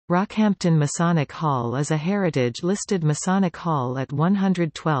Rockhampton Masonic Hall is a heritage-listed Masonic hall at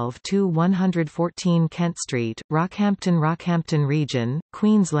 112–114 Kent Street, Rockhampton Region,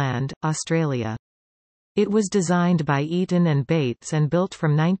 Queensland, Australia. It was designed by Eaton and Bates and built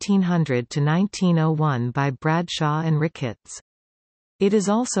from 1900 to 1901 by Bradshaw and Ricketts. It is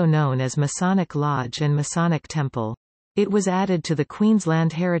also known as Masonic Lodge and Masonic Temple. It was added to the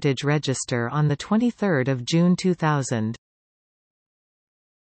Queensland Heritage Register on 23 June 2000.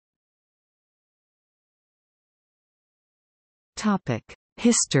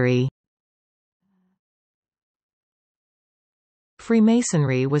 History.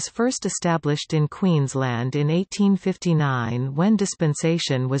 Freemasonry was first established in Queensland in 1859 when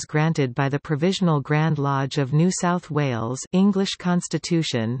dispensation was granted by the Provisional Grand Lodge of New South Wales English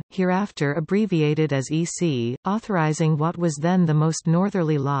Constitution, hereafter abbreviated as EC, authorising what was then the most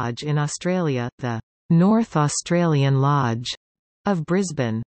northerly lodge in Australia, the North Australian Lodge of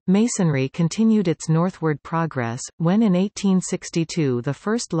Brisbane. Masonry continued its northward progress, when in 1862 the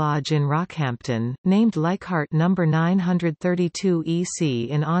first lodge in Rockhampton, named Leichhardt No. 932 EC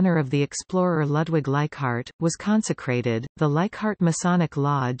in honour of the explorer Ludwig Leichhardt, was consecrated. The Leichhardt Masonic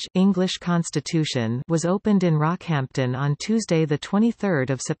Lodge English Constitution was opened in Rockhampton on Tuesday 23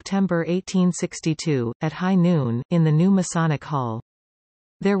 September 1862, at high noon, in the new Masonic Hall.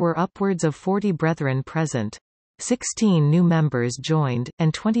 There were upwards of 40 brethren present. 16 new members joined,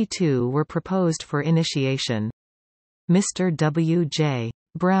 and 22 were proposed for initiation. Mr. W. J.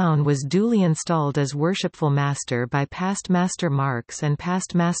 Brown was duly installed as Worshipful Master by Past Master Marks and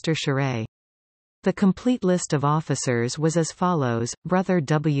Past Master Charay. The complete list of officers was as follows: Brother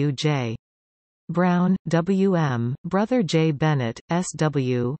W. J. Brown, W. M., Brother J. Bennett, S.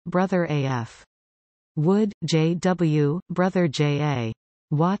 W., Brother A. F. Wood, J. W., Brother J. A.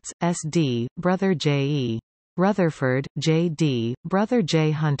 Watts, S. D., Brother J. E. Rutherford, J. D., Brother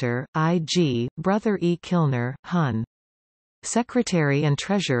J. Hunter, I.G., Brother E. Kilner, Hun. Secretary and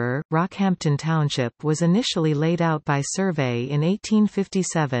Treasurer. Rockhampton Township was initially laid out by survey in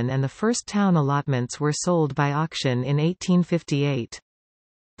 1857 and the first town allotments were sold by auction in 1858.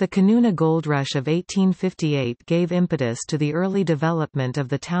 The Canuna Gold Rush of 1858 gave impetus to the early development of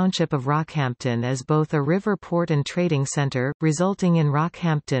the township of Rockhampton as both a river port and trading centre, resulting in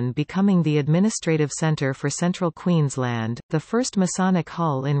Rockhampton becoming the administrative centre for central Queensland. The first Masonic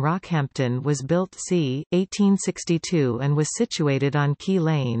Hall in Rockhampton was built c. 1862 and was situated on Key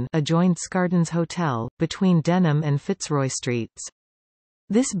Lane, adjoined Scardon's Hotel, between Denham and Fitzroy Streets.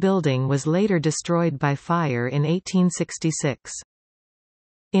 This building was later destroyed by fire in 1866.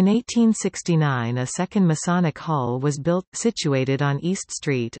 In 1869 a second Masonic Hall was built, situated on East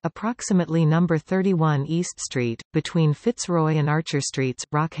Street, approximately No. 31 East Street, between Fitzroy and Archer Streets,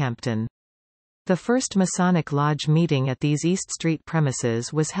 Rockhampton. The first Masonic Lodge meeting at these East Street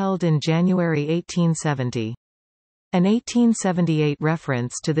premises was held in January 1870. An 1878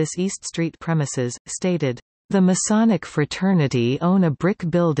 reference to this East Street premises, stated, "The Masonic fraternity own a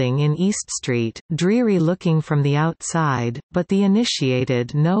brick building in East Street, dreary looking from the outside, but the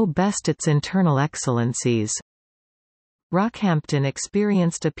initiated know best its internal excellencies." Rockhampton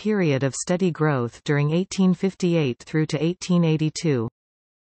experienced a period of steady growth during 1858 through to 1882.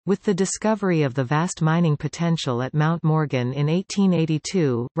 With the discovery of the vast mining potential at Mount Morgan in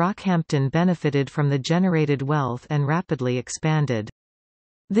 1882, Rockhampton benefited from the generated wealth and rapidly expanded.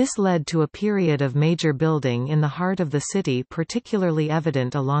 This led to a period of major building in the heart of the city, particularly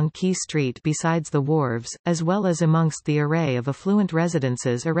evident along Key Street besides the wharves, as well as amongst the array of affluent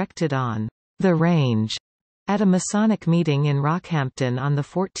residences erected on the Range. At a Masonic meeting in Rockhampton on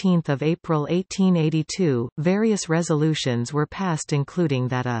 14 April 1882, various resolutions were passed including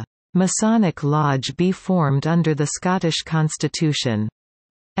that a Masonic Lodge be formed under the Scottish Constitution,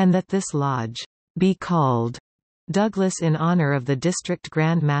 and that this lodge be called Douglas in honour of the District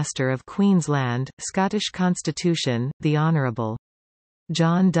Grand Master of Queensland, Scottish Constitution, the Honourable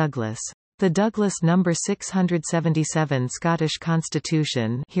John Douglas. The Douglas No. 677 Scottish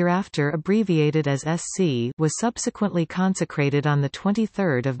Constitution, hereafter abbreviated as SC, was subsequently consecrated on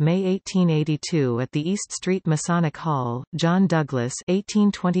 23 May 1882 at the East Street Masonic Hall. John Douglas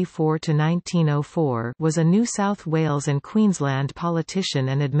 (1824–1904) was a New South Wales and Queensland politician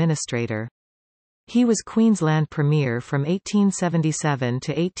and administrator. He was Queensland Premier from 1877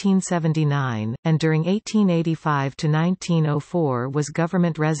 to 1879, and during 1885 to 1904 was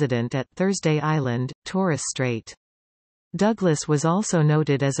government resident at Thursday Island, Torres Strait. Douglas was also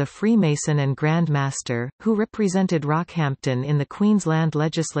noted as a Freemason and Grand Master, who represented Rockhampton in the Queensland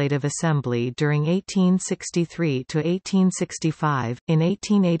Legislative Assembly during 1863 to 1865. In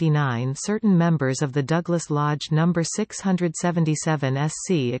 1889, certain members of the Douglas Lodge No. 677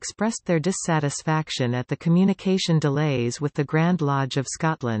 SC expressed their dissatisfaction at the communication delays with the Grand Lodge of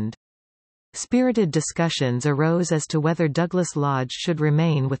Scotland. Spirited discussions arose as to whether Douglas Lodge should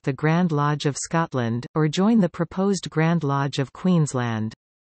remain with the Grand Lodge of Scotland, or join the proposed Grand Lodge of Queensland.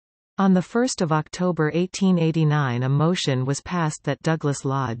 On 1 October 1889 a motion was passed that Douglas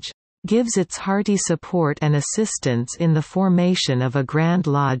Lodge gives its hearty support and assistance in the formation of a Grand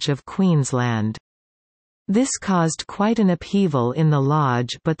Lodge of Queensland. This caused quite an upheaval in the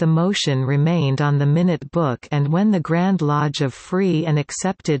lodge, but the motion remained on the minute book, and when the Grand Lodge of Free and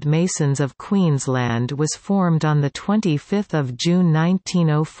Accepted Masons of Queensland was formed on 25 June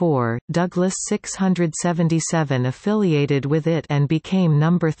 1904, Douglas 677 affiliated with it and became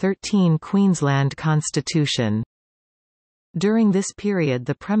No. 13 Queensland Constitution. During this period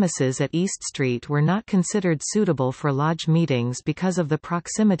the premises at East Street were not considered suitable for lodge meetings because of the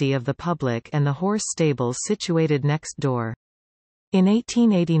proximity of the public and the horse stables situated next door. In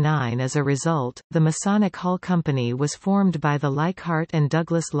 1889 as a result, the Masonic Hall Company was formed by the Leichhardt and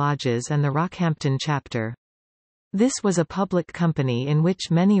Douglas Lodges and the Rockhampton chapter. This was a public company in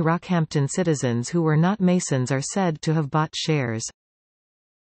which many Rockhampton citizens who were not Masons are said to have bought shares.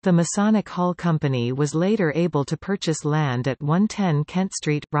 The Masonic Hall Company was later able to purchase land at 110 Kent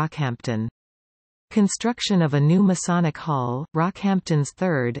Street, Rockhampton. Construction of a new Masonic Hall, Rockhampton's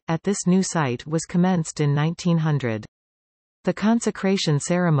third, at this new site was commenced in 1900. The consecration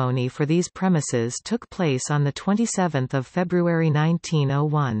ceremony for these premises took place on 27 February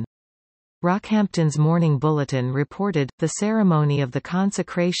 1901. Rockhampton's Morning Bulletin reported, the ceremony of the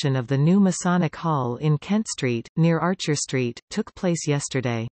consecration of the new Masonic Hall in Kent Street, near Archer Street, took place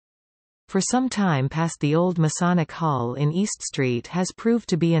yesterday. For some time past the old Masonic Hall in East Street has proved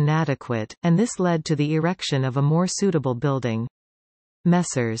to be inadequate, and this led to the erection of a more suitable building.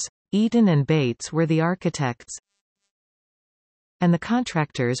 Messrs. Eaton and Bates were the architects, and the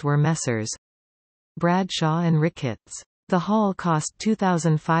contractors were Messrs. Bradshaw and Ricketts. The hall cost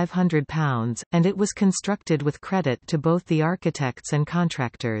 £2,500, and it was constructed with credit to both the architects and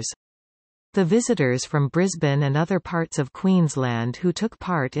contractors. The visitors from Brisbane and other parts of Queensland who took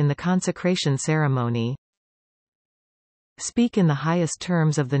part in the consecration ceremony speak in the highest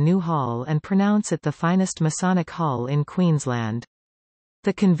terms of the new hall and pronounce it the finest Masonic hall in Queensland.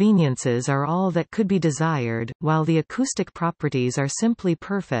 The conveniences are all that could be desired, while the acoustic properties are simply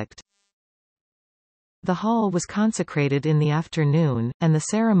perfect. The hall was consecrated in the afternoon, and the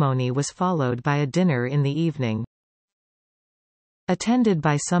ceremony was followed by a dinner in the evening. Attended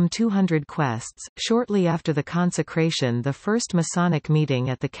by some 200 guests, shortly after the consecration the first Masonic meeting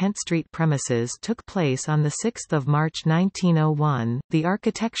at the Kent Street premises took place on 6 March 1901. The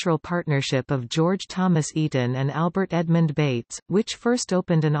architectural partnership of George Thomas Eaton and Albert Edmund Bates, which first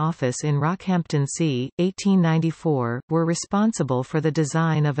opened an office in Rockhampton c. 1894, were responsible for the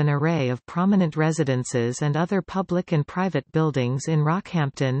design of an array of prominent residences and other public and private buildings in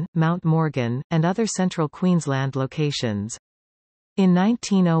Rockhampton, Mount Morgan, and other central Queensland locations. In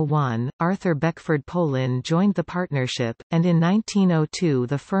 1901, Arthur Beckford Polin joined the partnership, and in 1902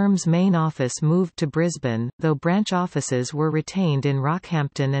 the firm's main office moved to Brisbane, though branch offices were retained in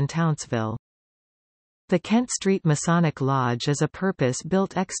Rockhampton and Townsville. The Kent Street Masonic Lodge is a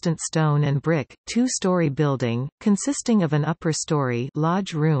purpose-built extant stone and brick, two-story building, consisting of an upper story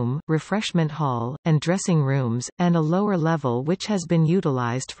lodge room, refreshment hall, and dressing rooms, and a lower level which has been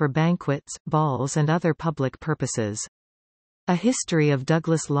utilized for banquets, balls and other public purposes. A history of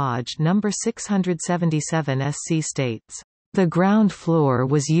Douglas Lodge No. 677 SC states, "The ground floor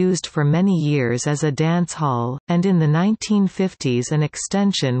was used for many years as a dance hall, and in the 1950s an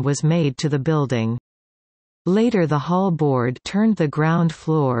extension was made to the building. Later the hall board turned the ground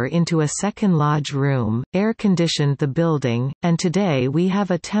floor into a second lodge room, air-conditioned the building, and today we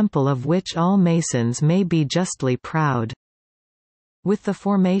have a temple of which all Masons may be justly proud." With the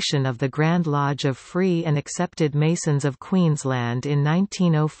formation of the Grand Lodge of Free and Accepted Masons of Queensland in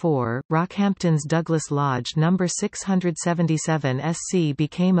 1904, Rockhampton's Douglas Lodge No. 677 SC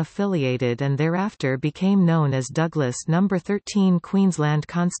became affiliated and thereafter became known as Douglas No. 13 Queensland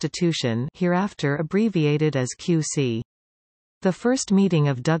Constitution, hereafter abbreviated as QC. The first meeting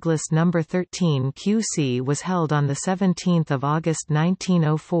of Douglas No. 13 QC was held on 17 August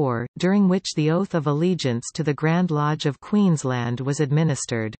 1904, during which the oath of allegiance to the Grand Lodge of Queensland was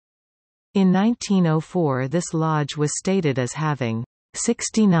administered. In 1904 this lodge was stated as having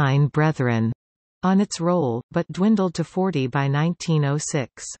 69 brethren, on its roll, but dwindled to 40 by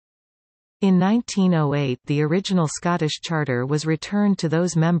 1906. In 1908 the original Scottish charter was returned to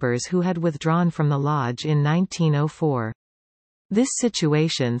those members who had withdrawn from the lodge in 1904. This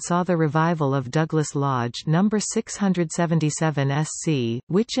situation saw the revival of Douglas Lodge No. 677 SC,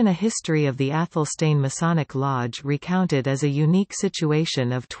 which in a history of the Athelstane Masonic Lodge recounted as a unique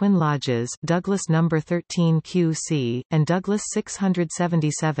situation of twin lodges Douglas No. 13 QC, and Douglas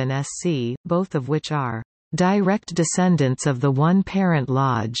 677 SC, both of which are direct descendants of the one-parent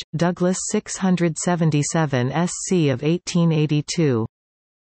lodge, Douglas 677 SC of 1882.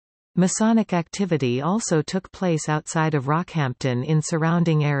 Masonic activity also took place outside of Rockhampton in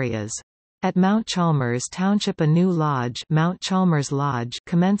surrounding areas. At Mount Chalmers Township a new lodge, Mount Chalmers Lodge,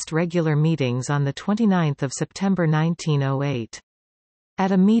 commenced regular meetings on 29 September 1908.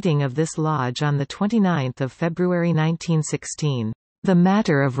 At a meeting of this lodge on 29 February 1916, the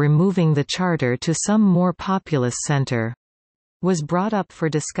matter of removing the charter to some more populous centre was brought up for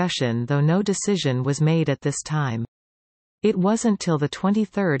discussion, though no decision was made at this time. It wasn't till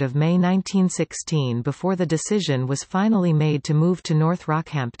 23 May 1916 before the decision was finally made to move to North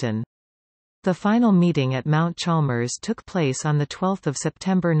Rockhampton. The final meeting at Mount Chalmers took place on 12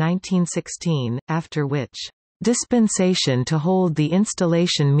 September 1916, after which dispensation to hold the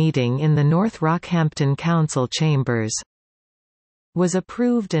installation meeting in the North Rockhampton Council Chambers was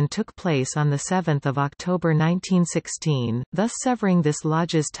approved and took place on 7 October 1916, thus severing this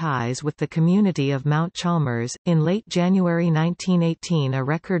lodge's ties with the community of Mount Chalmers. In late January 1918 a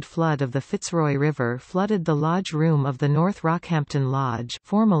record flood of the Fitzroy River flooded the lodge room of the North Rockhampton Lodge,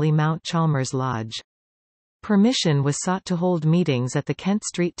 formerly Mount Chalmers Lodge. Permission was sought to hold meetings at the Kent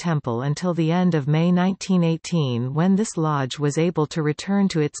Street Temple until the end of May 1918, when this lodge was able to return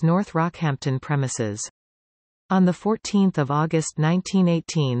to its North Rockhampton premises. On 14 August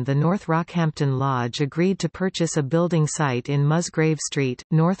 1918 the North Rockhampton Lodge agreed to purchase a building site in Musgrave Street,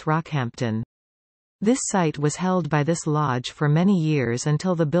 North Rockhampton. This site was held by this lodge for many years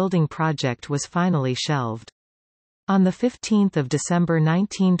until the building project was finally shelved. On 15 December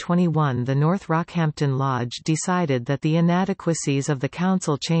 1921 the North Rockhampton Lodge decided that the inadequacies of the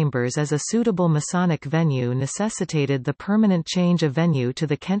council chambers as a suitable Masonic venue necessitated the permanent change of venue to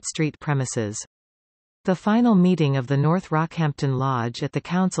the Kent Street premises. The final meeting of the North Rockhampton Lodge at the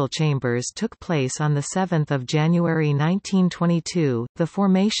council chambers took place on 7 January 1922. The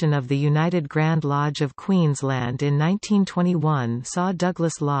formation of the United Grand Lodge of Queensland in 1921 saw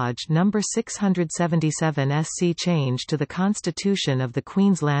Douglas Lodge No. 677 SC changed to the Constitution of the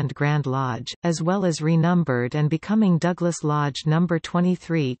Queensland Grand Lodge, as well as renumbered and becoming Douglas Lodge No.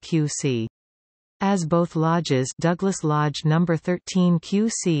 23 QC. As both lodges Douglas Lodge No. 13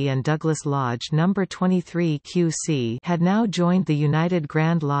 QC and Douglas Lodge No. 23 QC had now joined the United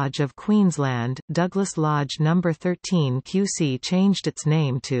Grand Lodge of Queensland, Douglas Lodge No. 13 QC changed its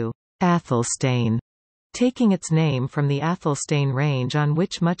name to Athelstane, taking its name from the Athelstane Range on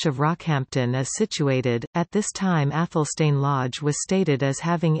which much of Rockhampton is situated. At this time Athelstane Lodge was stated as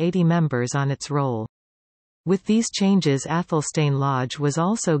having 80 members on its roll. With these changes Athelstane Lodge was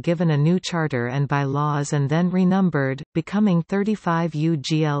also given a new charter and bylaws and then renumbered, becoming 35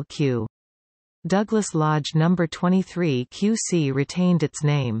 UGLQ. Douglas Lodge No. 23 QC retained its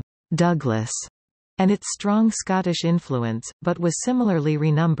name, Douglas, and its strong Scottish influence, but was similarly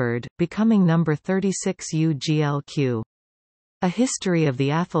renumbered, becoming No. 36 UGLQ. A history of the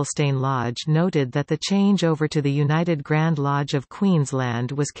Athelstane Lodge noted that the change over to the United Grand Lodge of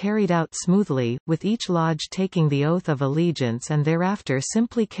Queensland was carried out smoothly, with each lodge taking the oath of allegiance and thereafter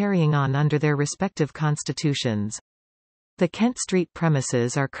simply carrying on under their respective constitutions. The Kent Street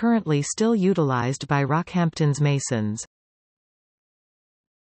premises are currently still utilised by Rockhampton's Masons.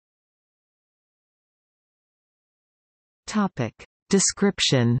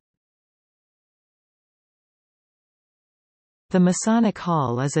 Description. The Masonic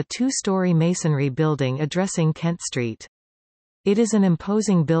Hall is a two-story masonry building addressing Kent Street. It is an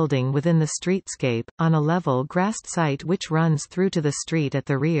imposing building within the streetscape, on a level grassed site which runs through to the street at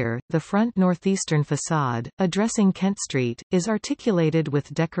the rear. The front northeastern facade, addressing Kent Street, is articulated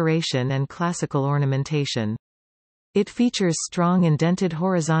with decoration and classical ornamentation. It features strong indented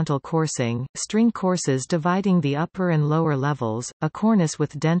horizontal coursing, string courses dividing the upper and lower levels, a cornice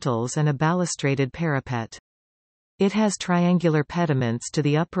with dentils and a balustraded parapet. It has triangular pediments to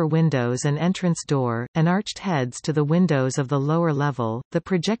the upper windows and entrance door, and arched heads to the windows of the lower level. The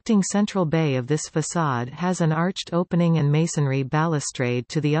projecting central bay of this facade has an arched opening and masonry balustrade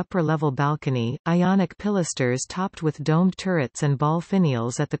to the upper level balcony, Ionic pilasters topped with domed turrets and ball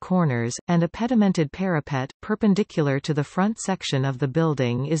finials at the corners, and a pedimented parapet. Perpendicular to the front section of the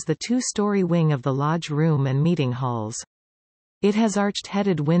building is the two-story wing of the lodge room and meeting halls. It has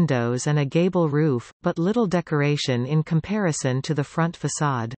arched-headed windows and a gable roof, but little decoration in comparison to the front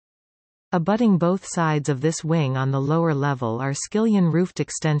facade. Abutting both sides of this wing on the lower level are skillion-roofed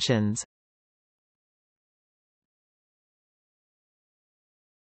extensions.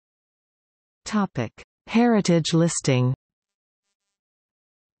 Topic: Heritage listing.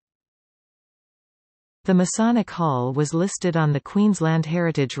 The Masonic Hall was listed on the Queensland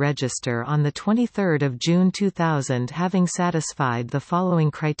Heritage Register on 23 June 2000, having satisfied the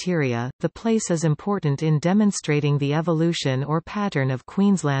following criteria. The place is important in demonstrating the evolution or pattern of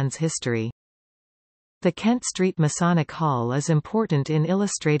Queensland's history. The Kent Street Masonic Hall is important in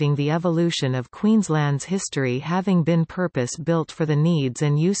illustrating the evolution of Queensland's history, having been purpose-built for the needs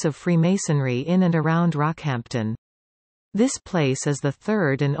and use of Freemasonry in and around Rockhampton. This place is the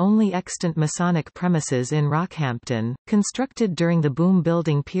third and only extant Masonic premises in Rockhampton, constructed during the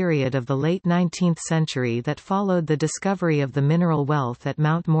boom-building period of the late 19th century that followed the discovery of the mineral wealth at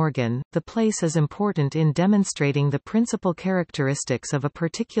Mount Morgan. The place is important in demonstrating the principal characteristics of a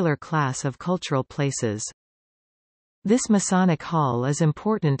particular class of cultural places. This Masonic Hall is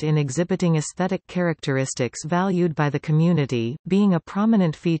important in exhibiting aesthetic characteristics valued by the community, being a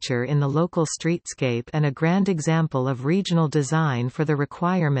prominent feature in the local streetscape and a grand example of regional design for the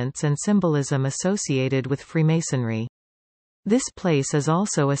requirements and symbolism associated with Freemasonry. This place is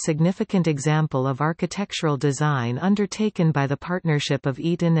also a significant example of architectural design undertaken by the partnership of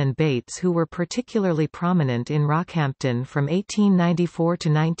Eaton and Bates, who were particularly prominent in Rockhampton from 1894 to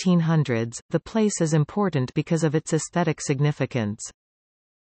 1900s. The place is important because of its aesthetic significance.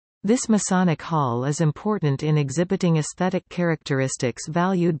 This Masonic Hall is important in exhibiting aesthetic characteristics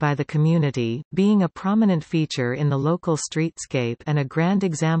valued by the community, being a prominent feature in the local streetscape and a grand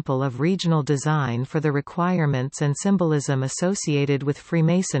example of regional design for the requirements and symbolism associated with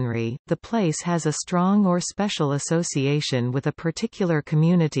Freemasonry. The place has a strong or special association with a particular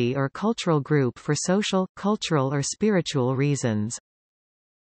community or cultural group for social, cultural or spiritual reasons.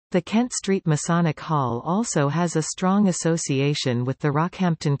 The Kent Street Masonic Hall also has a strong association with the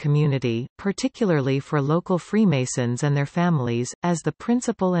Rockhampton community, particularly for local Freemasons and their families, as the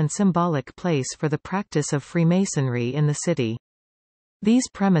principal and symbolic place for the practice of Freemasonry in the city. These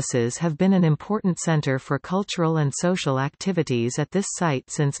premises have been an important center for cultural and social activities at this site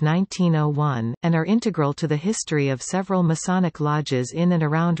since 1901, and are integral to the history of several Masonic lodges in and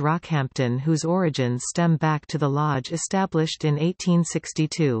around Rockhampton whose origins stem back to the lodge established in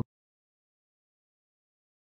 1862.